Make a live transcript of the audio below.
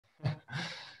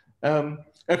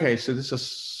Okay, so this is a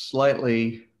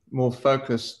slightly more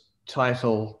focused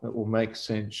title that will make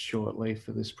sense shortly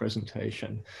for this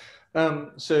presentation.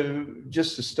 So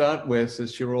just to start with,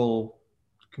 as you're all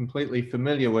completely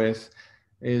familiar with,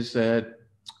 is that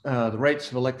the rates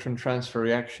of electron transfer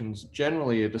reactions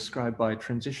generally are described by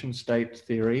transition state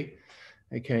theory,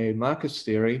 aka Marcus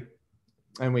theory,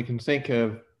 and we can think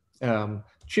of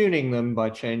tuning them by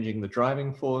changing the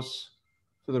driving force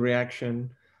for the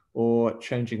reaction or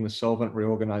changing the solvent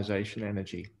reorganization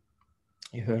energy.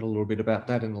 You heard a little bit about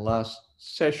that in the last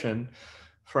session.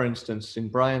 For instance, in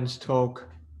Brian's talk,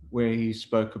 where he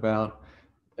spoke about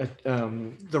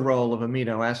the role of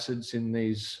amino acids in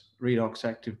these redox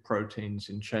active proteins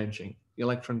in changing the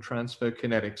electron transfer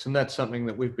kinetics. And that's something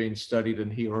that we've been studied,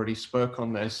 and he already spoke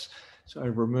on this. So I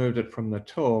removed it from the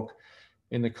talk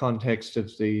in the context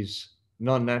of these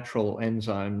non-natural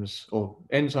enzymes or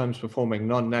enzymes performing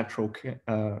non-natural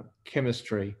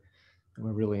chemistry. And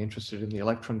we're really interested in the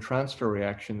electron transfer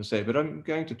reactions there, but I'm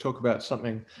going to talk about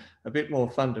something a bit more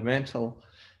fundamental,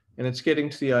 and it's getting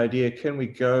to the idea, can we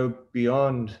go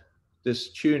beyond this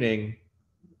tuning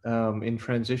in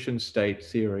transition state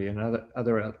theory and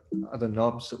other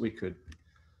knobs that we could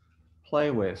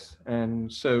play with?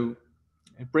 And so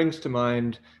it brings to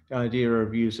mind the idea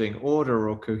of using order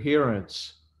or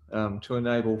coherence to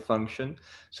enable function.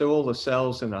 So all the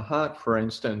cells in a heart, for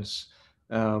instance,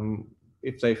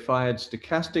 if they fired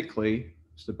stochastically,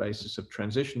 it's the basis of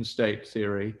transition state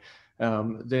theory,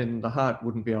 then the heart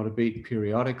wouldn't be able to beat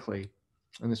periodically.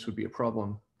 And this would be a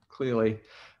problem, clearly.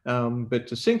 But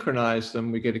to synchronize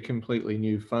them, we get a completely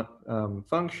new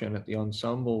function at the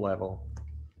ensemble level.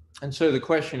 And so the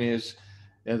question is,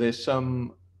 there's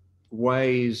some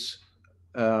ways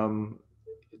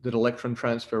that electron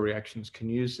transfer reactions can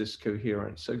use this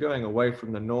coherence. So going away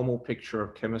from the normal picture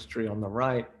of chemistry on the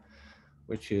right,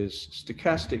 which is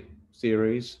stochastic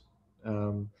theories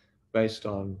based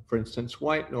on, for instance,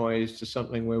 white noise, to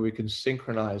something where we can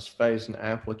synchronize phase and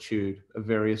amplitude of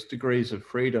various degrees of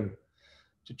freedom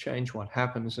to change what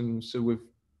happens. And so we've,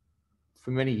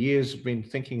 for many years, been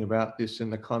thinking about this in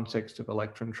the context of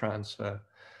electron transfer.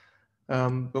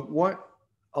 But what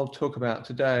I'll talk about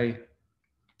today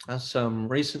are some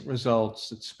recent results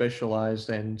that specialize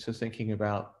then to thinking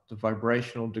about the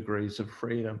vibrational degrees of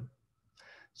freedom.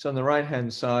 So on the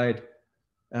right-hand side,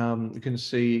 you can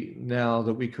see now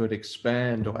that we could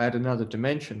expand or add another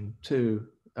dimension to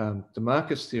the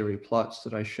Marcus theory plots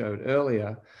that I showed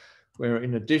earlier, where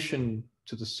in addition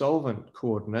to the solvent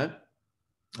coordinate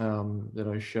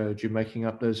that I showed you, making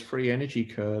up those free energy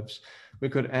curves, we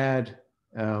could add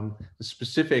the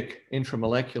specific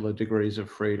intramolecular degrees of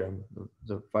freedom,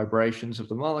 the vibrations of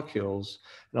the molecules.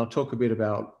 And I'll talk a bit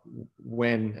about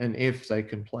when and if they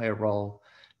can play a role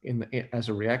as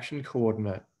a reaction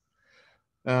coordinate.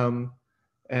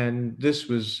 And this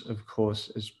was, of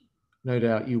course, as no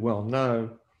doubt you well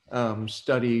know,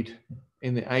 studied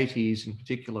in the 80s, in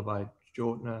particular by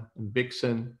Jortner and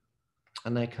Bixen,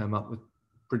 and they came up with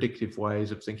predictive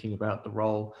ways of thinking about the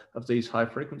role of these high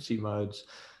frequency modes.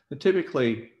 And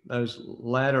typically, those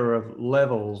ladder of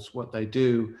levels, what they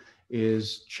do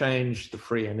is change the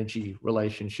free energy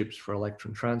relationships for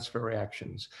electron transfer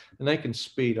reactions, and they can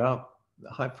speed up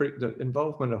the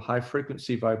involvement of high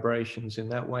frequency vibrations in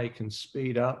that way can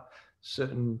speed up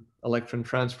certain electron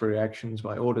transfer reactions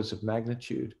by orders of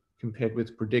magnitude compared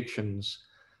with predictions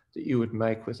that you would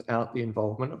make without the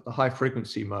involvement of the high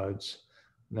frequency modes.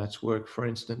 And that's work, for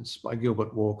instance, by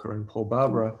Gilbert Walker and Paul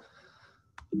Barbara.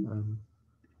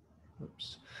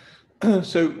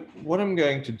 So what I'm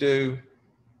going to do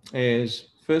is,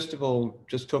 first of all,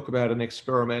 just talk about an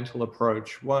experimental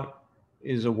approach. What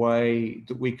is a way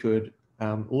that we could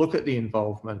look at the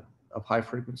involvement of high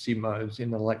frequency modes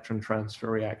in an electron transfer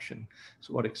reaction?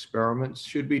 So what experiments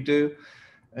should we do?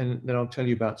 And then I'll tell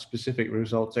you about specific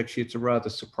results. Actually, it's a rather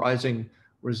surprising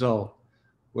result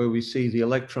where we see the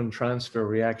electron transfer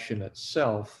reaction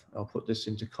itself. I'll put this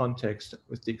into context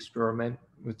with the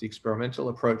experimental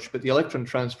approach, but the electron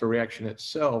transfer reaction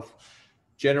itself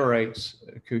generates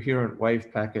a coherent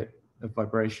wave packet of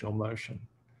vibrational motion.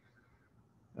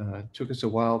 It took us a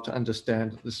while to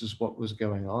understand that this is what was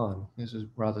going on. This is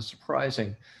rather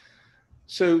surprising.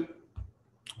 So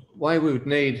why we would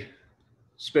need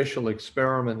special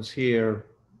experiments here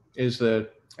is that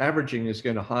averaging is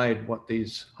going to hide what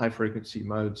these high frequency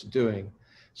modes are doing.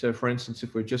 So for instance,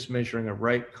 if we're just measuring a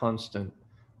rate constant,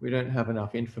 we don't have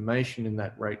enough information in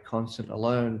that rate constant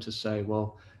alone to say,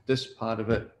 well, this part of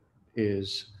it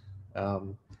is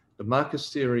the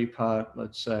Marcus theory part,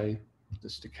 let's say, the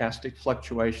stochastic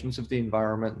fluctuations of the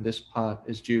environment, and this part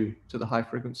is due to the high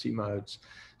frequency modes.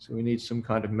 So we need some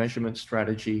kind of measurement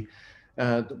strategy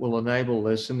that will enable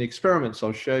this. And the experiments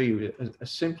I'll show you are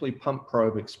simply pump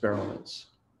probe experiments,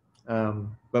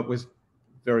 but with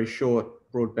very short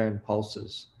broadband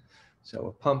pulses. So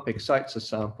a pump excites a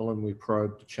sample and we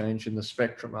probe the change in the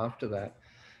spectrum after that.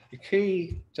 The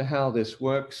key to how this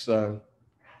works, though,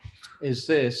 is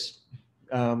this.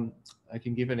 I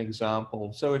can give an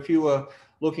example. So if you were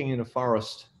looking in a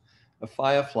forest of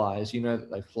fireflies, you know that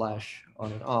they flash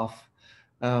on and off.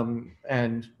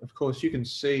 And of course, you can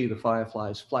see the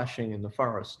fireflies flashing in the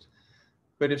forest.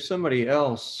 But if somebody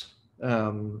else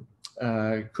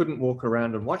couldn't walk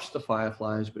around and watch the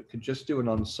fireflies, but could just do an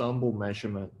ensemble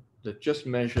measurement that just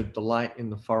measured the light in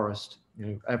the forest, you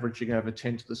know, averaging over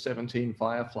 10 to the 17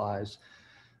 fireflies,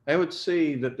 they would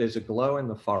see that there's a glow in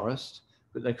the forest,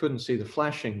 but they couldn't see the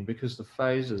flashing because the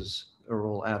phases are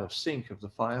all out of sync of the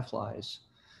fireflies.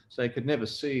 So they could never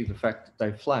see the fact that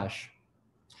they flash.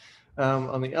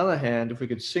 On the other hand, if we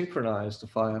could synchronize the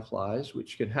fireflies,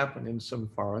 which can happen in some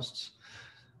forests,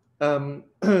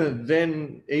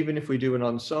 then even if we do an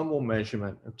ensemble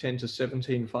measurement of 10 to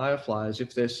 17 fireflies,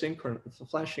 if the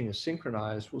flashing is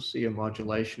synchronized, we'll see a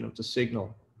modulation of the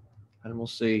signal, and we'll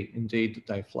see indeed that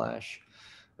they flash.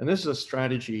 And this is a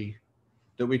strategy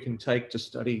that we can take to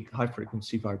study high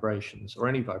frequency vibrations or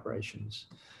any vibrations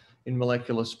in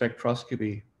molecular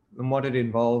spectroscopy. And what it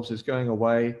involves is going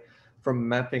away from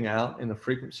mapping out in the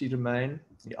frequency domain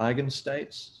the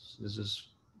eigenstates. This is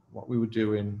what we would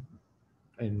do in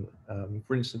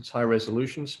for instance, high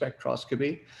resolution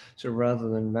spectroscopy. So rather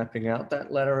than mapping out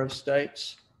that ladder of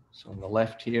states, so on the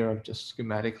left here, I've just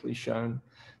schematically shown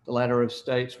the ladder of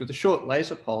states. With a short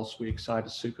laser pulse, we excite a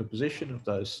superposition of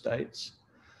those states,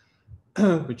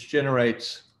 which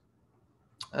generates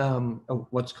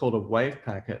what's called a wave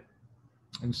packet.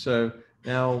 And so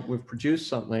now we've produced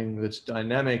something that's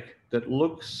dynamic, that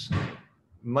looks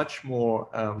much more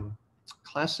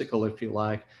classical, if you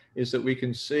like, is that we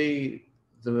can see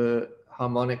the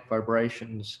harmonic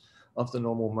vibrations of the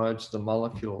normal modes of the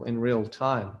molecule in real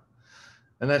time.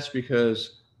 And that's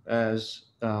because as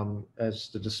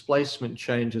the displacement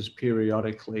changes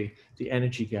periodically, the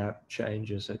energy gap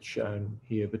changes, as shown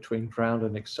here, between ground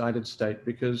and excited state,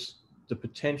 because the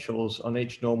potentials on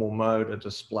each normal mode are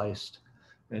displaced.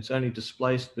 And it's only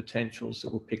displaced potentials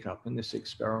that we'll pick up in this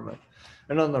experiment.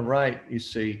 And on the right, you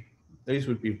see, these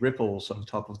would be ripples on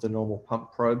top of the normal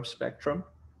pump probe spectrum.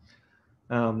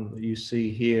 You see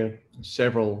here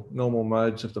several normal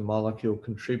modes of the molecule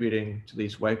contributing to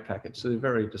these wave packets. So they're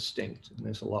very distinct, and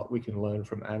there's a lot we can learn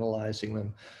from analyzing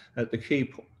them. The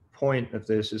key point of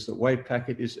this is that wave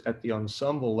packet is at the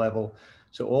ensemble level,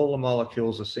 so all the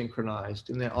molecules are synchronized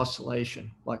in their oscillation,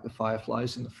 like the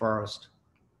fireflies in the forest,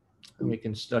 and we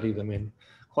can study them in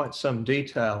quite some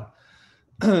detail.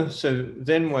 So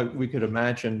then what we could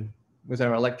imagine with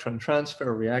our electron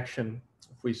transfer reaction,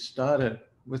 if we started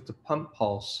with the pump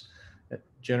pulse that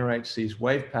generates these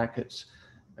wave packets,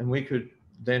 and we could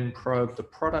then probe the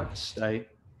product state.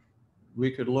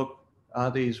 We could look, are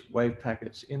these wave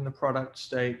packets in the product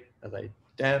state? Are they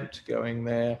damped going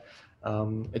there,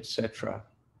 etc.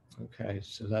 Okay,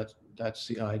 so that's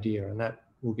the idea, and that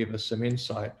will give us some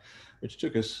insight, which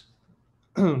took us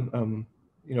a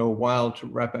while to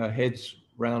wrap our heads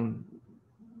around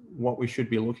what we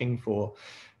should be looking for.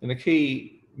 And the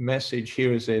key message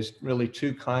here is there's really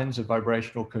two kinds of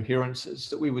vibrational coherences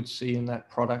that we would see in that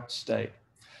product state.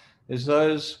 There's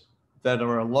those that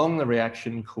are along the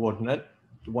reaction coordinate,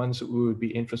 the ones that we would be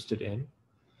interested in.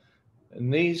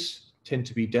 And these tend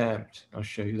to be damped. I'll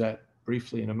show you that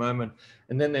briefly in a moment.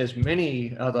 And then there's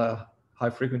many other high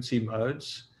frequency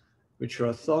modes which are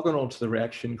orthogonal to the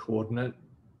reaction coordinate,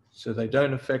 so they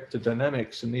don't affect the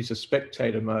dynamics. And these are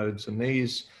spectator modes, and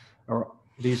these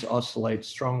oscillate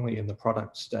strongly in the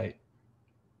product state.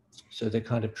 So they're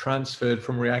kind of transferred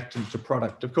from reactant to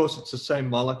product. Of course, it's the same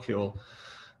molecule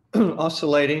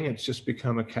oscillating, it's just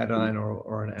become a cation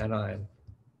or an anion.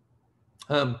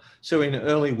 So in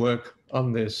early work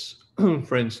on this,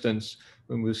 for instance,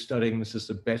 when we were studying, this is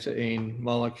the betaine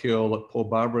molecule that Paul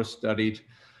Barbara studied,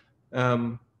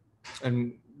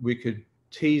 and we could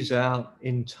tease out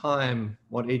in time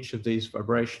what each of these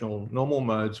vibrational normal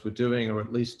modes were doing, or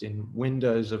at least in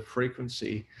windows of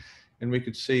frequency. And we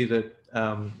could see that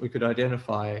we could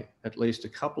identify at least a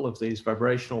couple of these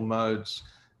vibrational modes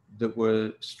that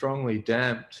were strongly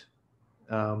damped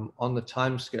on the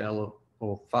time scale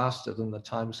or faster than the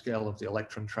time scale of the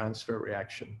electron transfer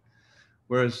reaction.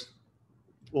 Whereas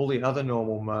all the other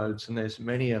normal modes, and there's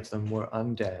many of them, were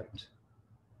undamped.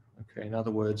 Okay, in other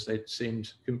words, they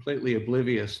seemed completely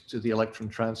oblivious to the electron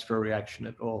transfer reaction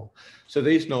at all. So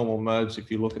these normal modes, if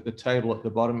you look at the table at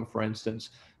the bottom, for instance,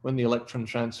 when the electron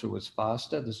transfer was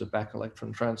faster, there's a back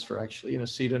electron transfer actually in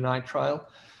acetonitrile,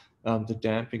 the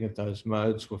damping of those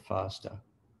modes were faster.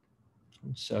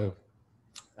 And so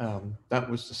that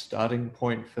was the starting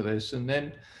point for this. And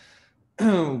then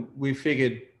we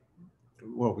figured,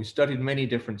 well, we studied many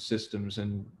different systems,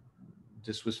 and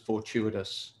this was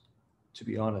fortuitous, to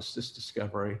be honest, this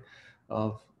discovery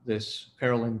of this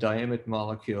perylene diimide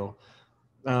molecule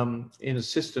in a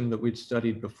system that we'd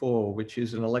studied before, which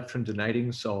is an electron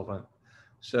donating solvent.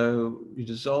 So you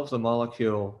dissolve the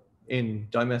molecule in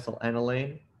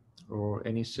dimethylaniline or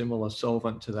any similar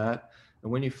solvent to that.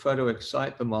 And when you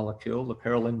photoexcite the molecule, the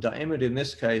perylene diimide in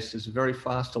this case is a very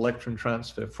fast electron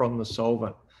transfer from the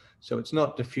solvent. So it's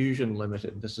not diffusion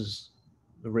limited. This is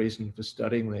the reason for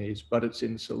studying these, but it's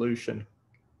in solution.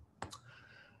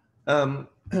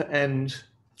 And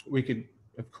we could,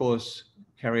 of course,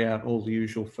 carry out all the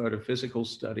usual photophysical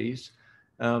studies.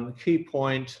 The key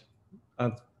point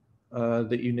of,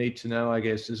 that you need to know, I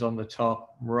guess, is on the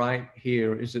top right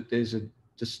here, is that there's a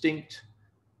distinct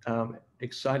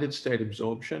excited state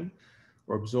absorption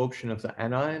or absorption of the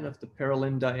anion of the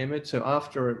perylene diimide. So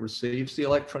after it receives the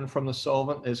electron from the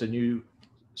solvent, there's a new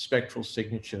spectral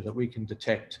signature that we can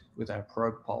detect with our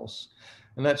probe pulse.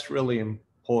 And that's really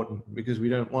important because we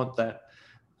don't want that.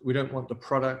 We don't want the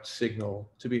product signal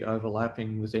to be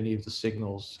overlapping with any of the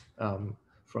signals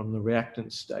from the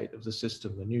reactant state of the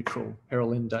system, the neutral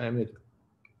perylene diimide.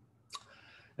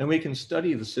 And we can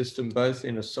study the system both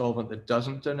in a solvent that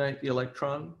doesn't donate the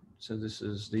electron. So this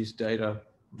is these data,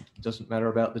 it doesn't matter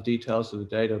about the details of the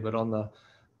data, but on the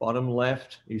bottom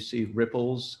left, you see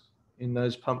ripples in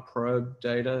those pump probe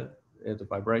data. They're the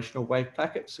vibrational wave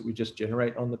packets that we just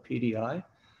generate on the PDI,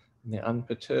 and they're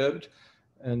unperturbed.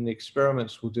 And the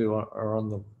experiments we'll do are on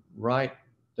the right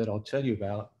that I'll tell you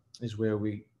about, is where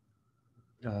we,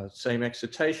 same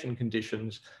excitation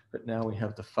conditions, but now we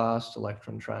have the fast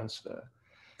electron transfer.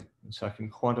 And so I can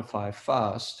quantify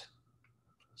fast,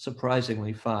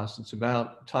 surprisingly fast. It's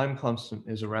about, time constant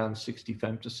is around 60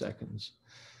 femtoseconds.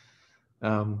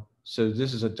 So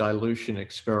this is a dilution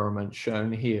experiment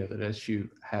shown here, that as you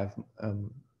have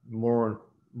more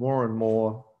and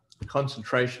more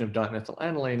concentration of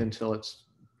dimethylaniline until it's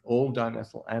all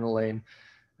dimethylaniline,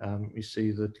 you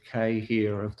see the decay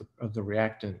here of the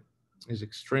reactant is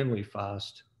extremely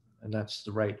fast, and that's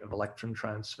the rate of electron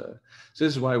transfer. So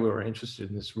this is why we were interested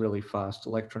in this really fast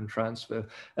electron transfer.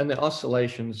 And the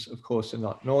oscillations, of course, are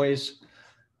not noise.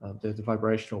 They're the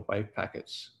vibrational wave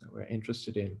packets that we're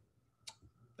interested in.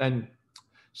 And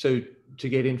so to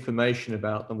get information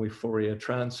about them, we Fourier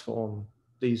transform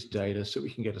these data so we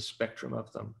can get a spectrum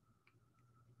of them.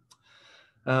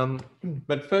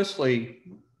 But firstly,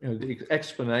 the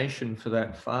explanation for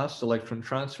that fast electron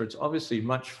transfer, it's obviously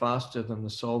much faster than the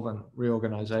solvent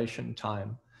reorganization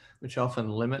time, which often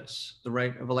limits the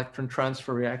rate of electron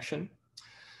transfer reaction.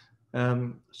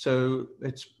 So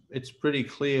it's pretty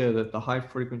clear that the high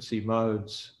frequency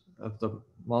modes of the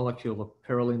molecule of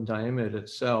perylene diimide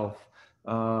itself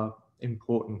are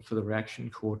important for the reaction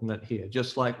coordinate here,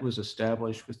 just like was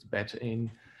established with the beta-in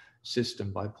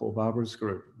system by Paul Barbara's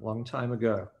group a long time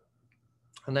ago.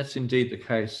 And that's indeed the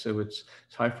case. So it's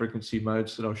high frequency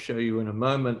modes that I'll show you in a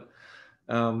moment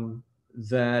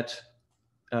that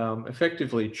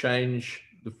effectively change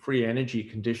the free energy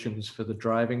conditions for the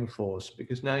driving force,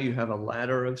 because now you have a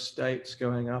ladder of states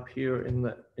going up here in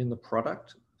the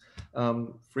product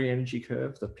free energy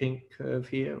curve, the pink curve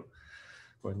here,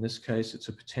 or in this case, it's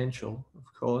a potential,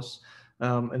 of course.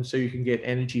 And so you can get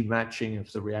energy matching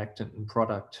of the reactant and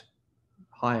product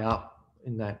high up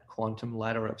in that quantum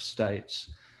ladder of states.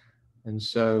 And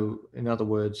so, in other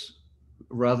words,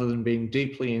 rather than being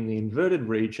deeply in the inverted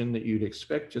region that you'd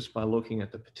expect just by looking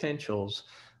at the potentials,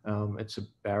 it's a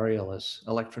barrierless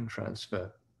electron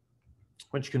transfer,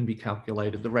 which can be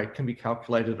calculated. The rate can be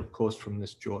calculated, of course, from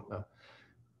this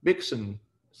Jortner-Bixen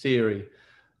theory.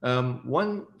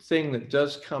 One thing that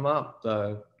does come up,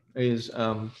 though, is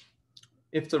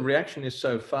if the reaction is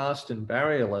so fast and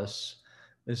barrierless,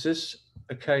 is this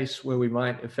a case where we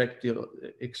might expect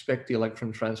the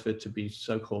electron transfer to be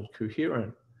so-called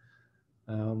coherent,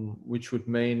 which would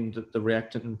mean that the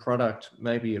reactant and product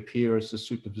maybe appear as a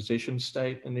superposition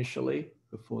state initially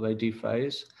before they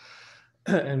dephase,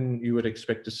 and you would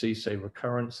expect to see, say,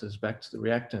 recurrences back to the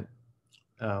reactant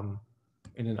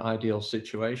in an ideal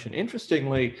situation.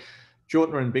 Interestingly,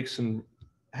 Jortner and Bixen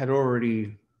had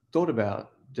already thought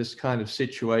about this kind of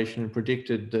situation and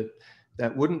predicted that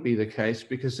that wouldn't be the case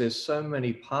because there's so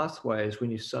many pathways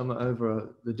when you sum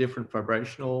over the different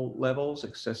vibrational levels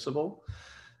accessible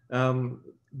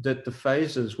that the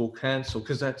phases will cancel,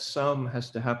 because that sum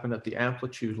has to happen at the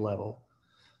amplitude level.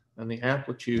 and the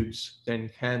amplitudes then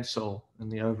cancel in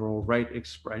the overall rate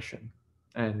expression.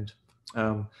 And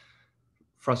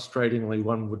frustratingly,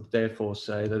 one would therefore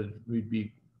say that it would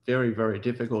be very, very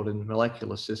difficult in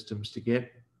molecular systems to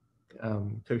get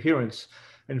coherence.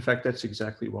 In fact, that's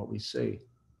exactly what we see.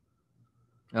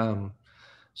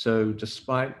 So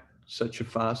despite such a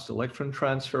fast electron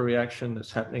transfer reaction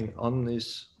that's happening on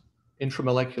this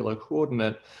intramolecular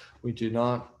coordinate, we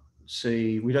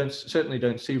certainly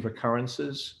don't see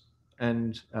recurrences.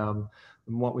 And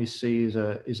what we see is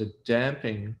a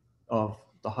damping of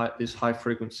this high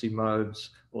frequency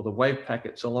modes or the wave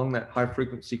packets along that high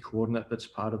frequency coordinate that's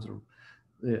part of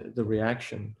the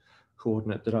reaction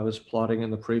coordinate that I was plotting in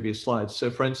the previous slides.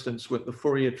 So for instance, with the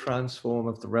Fourier transform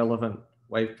of the relevant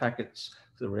wave packets,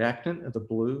 the reactant of the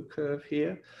blue curve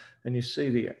here, and you see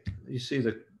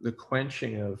the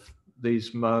quenching of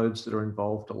these modes that are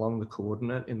involved along the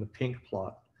coordinate in the pink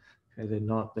plot. Okay, they're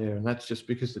not there, and that's just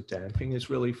because the damping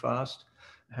is really fast.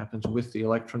 It happens with the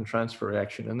electron transfer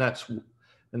reaction, and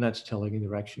that's telling you the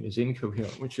reaction is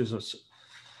incoherent, which is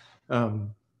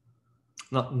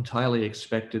not entirely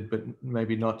expected, but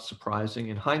maybe not surprising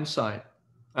in hindsight.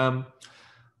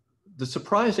 The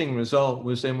surprising result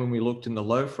was then when we looked in the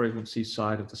low frequency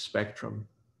side of the spectrum,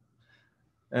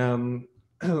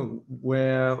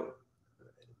 where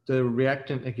the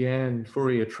reactant again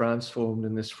Fourier transformed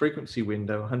in this frequency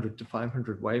window, 100 to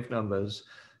 500 wave numbers,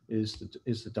 is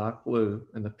the dark blue,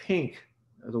 and the pink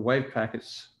are the wave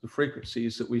packets, the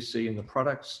frequencies that we see in the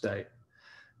product state.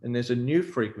 And there's a new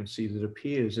frequency that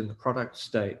appears in the product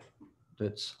state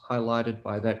that's highlighted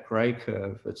by that gray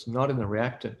curve. It's not in the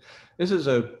reactant. This is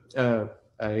a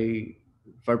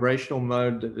vibrational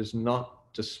mode that is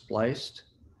not displaced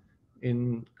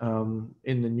in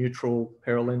the neutral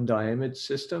Perelin diamide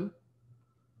system.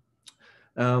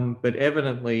 But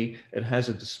evidently it has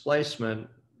a displacement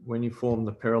when you form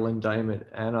the Perelin diamide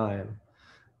anion.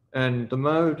 And the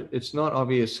mode, it's not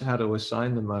obvious how to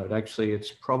assign the mode. Actually,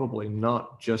 it's probably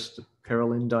not just the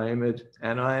Perelin diamide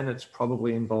anion. It's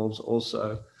probably involves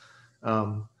also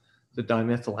the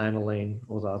dimethylaniline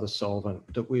or the other solvent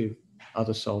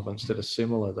other solvents that are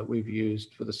similar that we've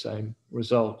used for the same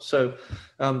result. So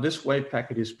this wave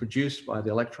packet is produced by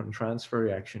the electron transfer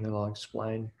reaction, and I'll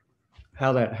explain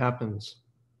how that happens.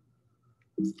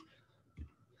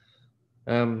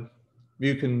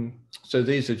 So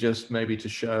these are just maybe to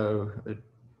show that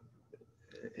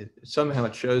somehow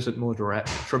it shows it more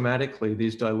dramatically,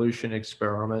 these dilution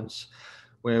experiments,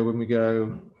 where when we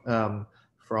go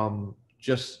from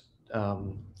just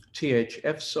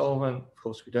THF solvent, of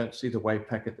course, we don't see the wave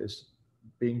packet that's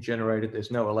being generated,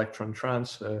 there's no electron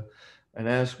transfer. And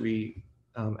as we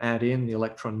add in the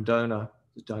electron donor,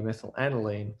 the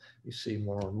dimethylaniline, you see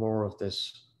more and more of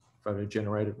this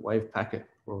photo-generated wave packet,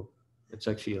 or it's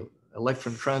actually an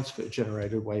electron transfer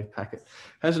generated wave packet.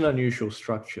 Has an unusual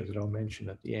structure that I'll mention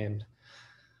at the end.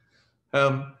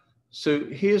 So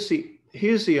here's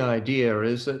the idea,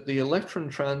 is that the electron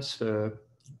transfer,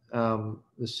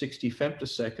 the 60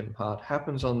 femtosecond part,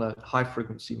 happens on the high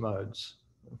frequency modes,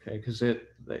 okay, because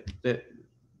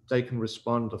they can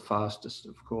respond the fastest,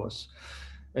 of course.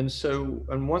 And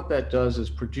what that does is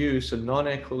produce a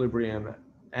non-equilibrium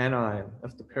anion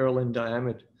of the Perelin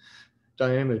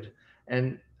diamide.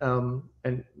 And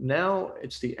now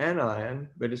it's the anion,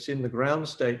 but it's in the ground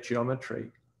state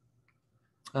geometry.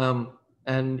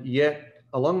 And yet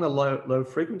along the low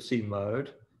frequency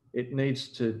mode, it needs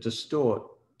to distort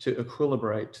to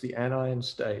equilibrate to the anion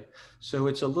state. So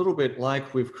it's a little bit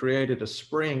like we've created a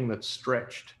spring that's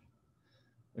stretched.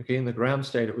 Okay, in the ground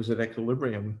state, it was at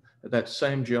equilibrium. At that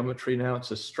same geometry, now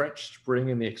it's a stretched spring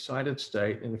in the excited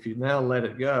state. And if you now let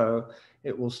it go,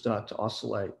 it will start to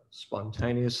oscillate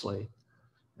spontaneously.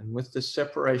 And with this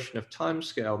separation of time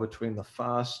scale between the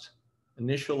fast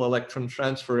initial electron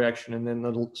transfer reaction and then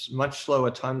the much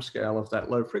slower time scale of that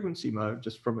low frequency mode,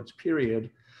 just from its period,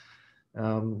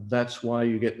 that's why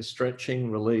you get the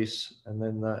stretching, release, and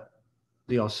then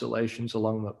the oscillations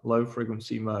along the low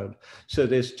frequency mode. So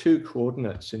there's two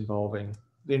coordinates involving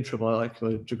the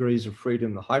intramolecular degrees of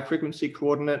freedom, the high frequency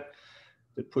coordinate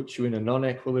that puts you in a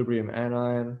non-equilibrium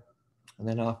anion. And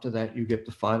then after that, you get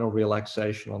the final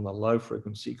relaxation on the low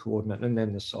frequency coordinate, and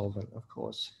then the solvent, of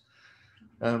course.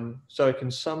 So I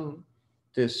can sum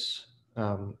this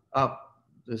up,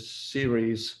 this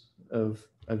series of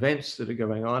events that are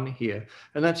going on here.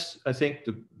 And that's, I think,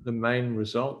 the main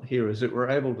result here is that we're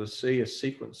able to see a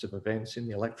sequence of events in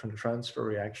the electron transfer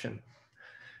reaction.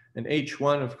 And each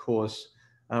one, of course,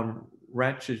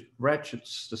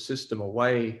 ratchets the system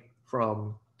away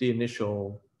from the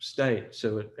initial state.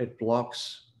 So it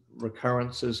blocks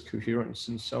recurrences, coherence,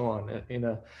 and so on in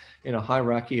a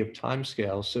hierarchy of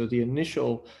timescales. So the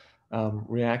initial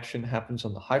reaction happens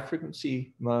on the high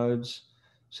frequency modes.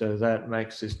 So that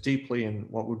makes this deeply in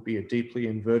what would be a deeply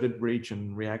inverted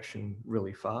region reaction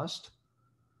really fast.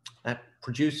 That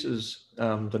produces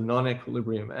the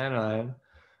non-equilibrium anion.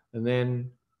 And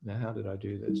then, now how did I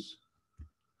do this?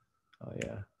 Oh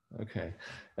yeah, okay.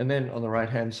 And then on the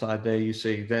right-hand side there, you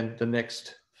see then the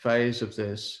next phase of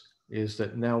this is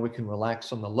that now we can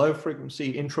relax on the low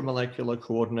frequency intramolecular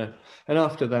coordinate. And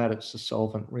after that, it's the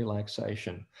solvent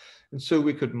relaxation. And so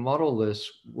we could model this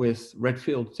with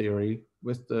Redfield theory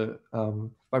with the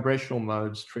vibrational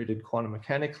modes treated quantum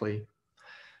mechanically.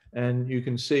 And you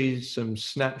can see some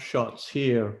snapshots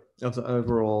here of the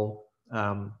overall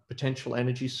potential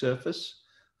energy surface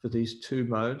for these two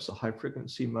modes, the high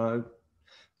frequency mode,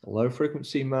 the low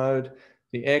frequency mode.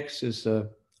 The X is the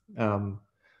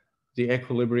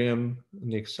equilibrium in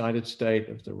the excited state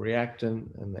of the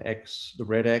reactant, and the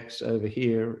red X over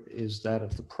here is that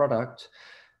of the product.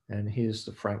 And here's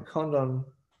the Frank Condon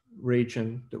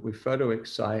region that we photo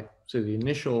excite. So the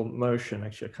initial motion,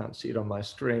 actually I can't see it on my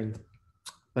screen,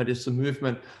 but it's the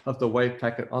movement of the wave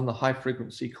packet on the high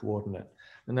frequency coordinate.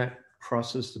 And that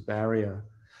crosses the barrier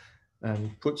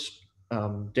and puts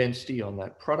density on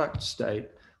that product state,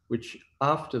 which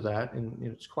after that, in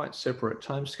its quite separate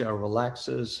timescale,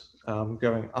 relaxes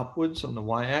going upwards on the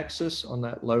y-axis on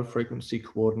that low frequency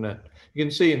coordinate. You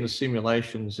can see in the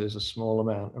simulations, there's a small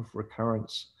amount of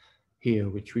recurrence here,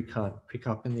 which we can't pick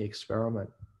up in the experiment.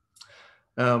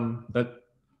 But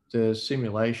the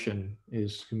simulation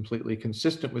is completely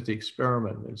consistent with the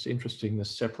experiment. It's interesting, the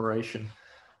separation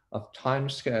of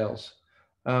timescales.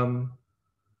 The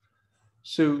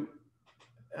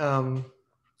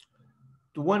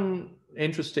one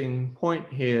interesting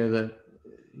point here that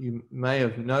you may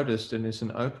have noticed, and is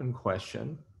an open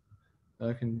question,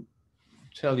 I can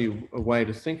tell you a way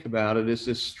to think about it, is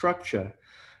this structure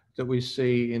that we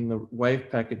see in the wave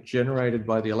packet generated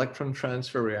by the electron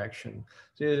transfer reaction.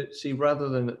 So see, rather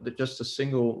than just a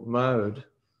single mode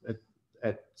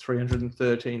at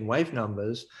 313 wave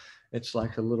numbers, it's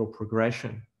like a little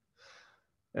progression.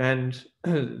 And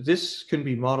this can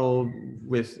be modeled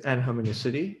with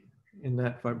anharmonicity in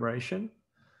that vibration,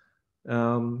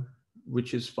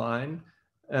 which is fine.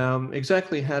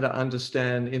 Exactly how to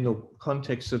understand in the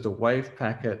context of the wave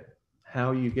packet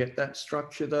how you get that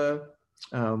structure though,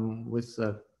 with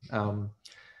the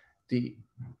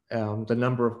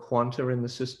number of quanta in the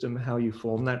system, how you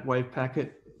form that wave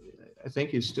packet, I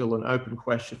think is still an open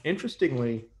question.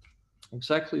 Interestingly,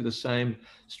 exactly the same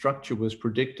structure was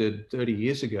predicted 30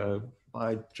 years ago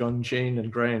by John Jean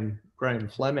and Graham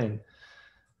Fleming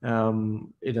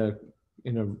in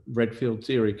a Redfield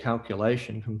theory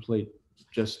calculation, complete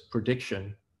just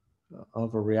prediction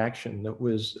of a reaction that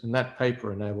was, and that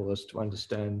paper enabled us to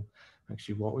understand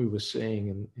actually what we were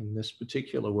seeing in this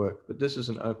particular work. But this is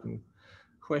an open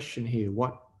question here.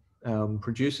 What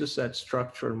produces that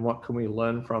structure and what can we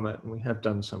learn from it? And we have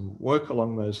done some work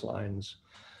along those lines.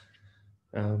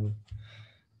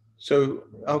 So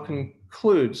I'll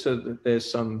conclude so that there's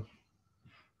some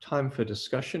time for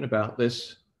discussion about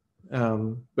this.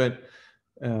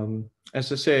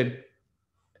 As I said,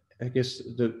 I guess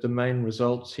the main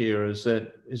results here is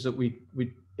that we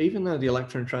even though the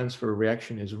electron transfer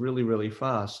reaction is really, really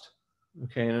fast,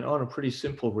 okay, and on a pretty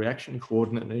simple reaction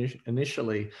coordinate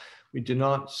initially, we do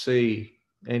not see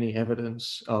any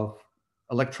evidence of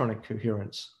electronic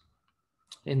coherence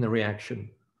in the reaction,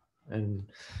 and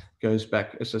goes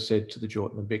back, as I said, to the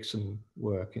Jordan and Bixen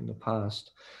work in the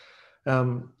past.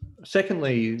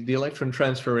 Secondly, the electron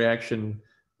transfer reaction,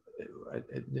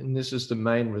 and this is the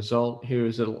main result here,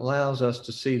 is it allows us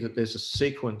to see that there's a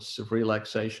sequence of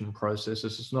relaxation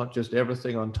processes. It's not just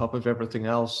everything on top of everything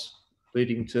else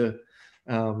leading to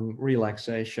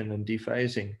relaxation and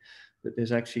dephasing, but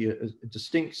there's actually a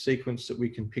distinct sequence that we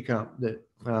can pick up that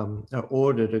are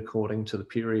ordered according to the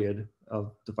period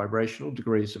of the vibrational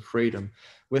degrees of freedom,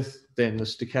 with then the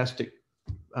stochastic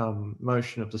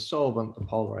motion of the solvent, the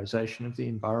polarization of the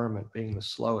environment being the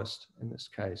slowest in this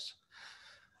case.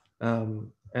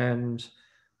 And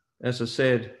as I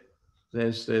said,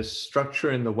 there's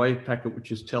structure in the wave packet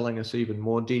which is telling us even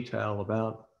more detail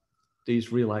about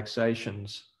these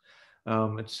relaxations.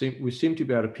 We seem to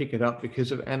be able to pick it up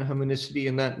because of anharmonicity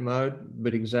in that mode,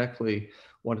 but exactly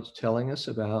what it's telling us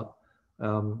about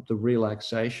the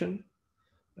relaxation,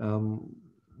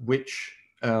 which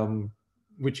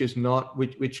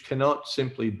cannot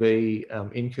simply be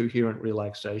incoherent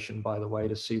relaxation, by the way,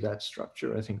 to see that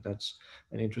structure. I think that's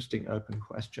an interesting open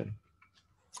question.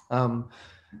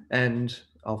 And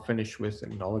I'll finish with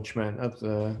acknowledgement of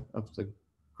the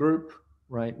group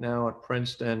right now at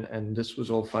Princeton, and this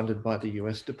was all funded by the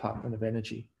US Department of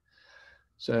Energy.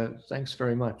 So thanks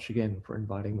very much again for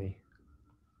inviting me.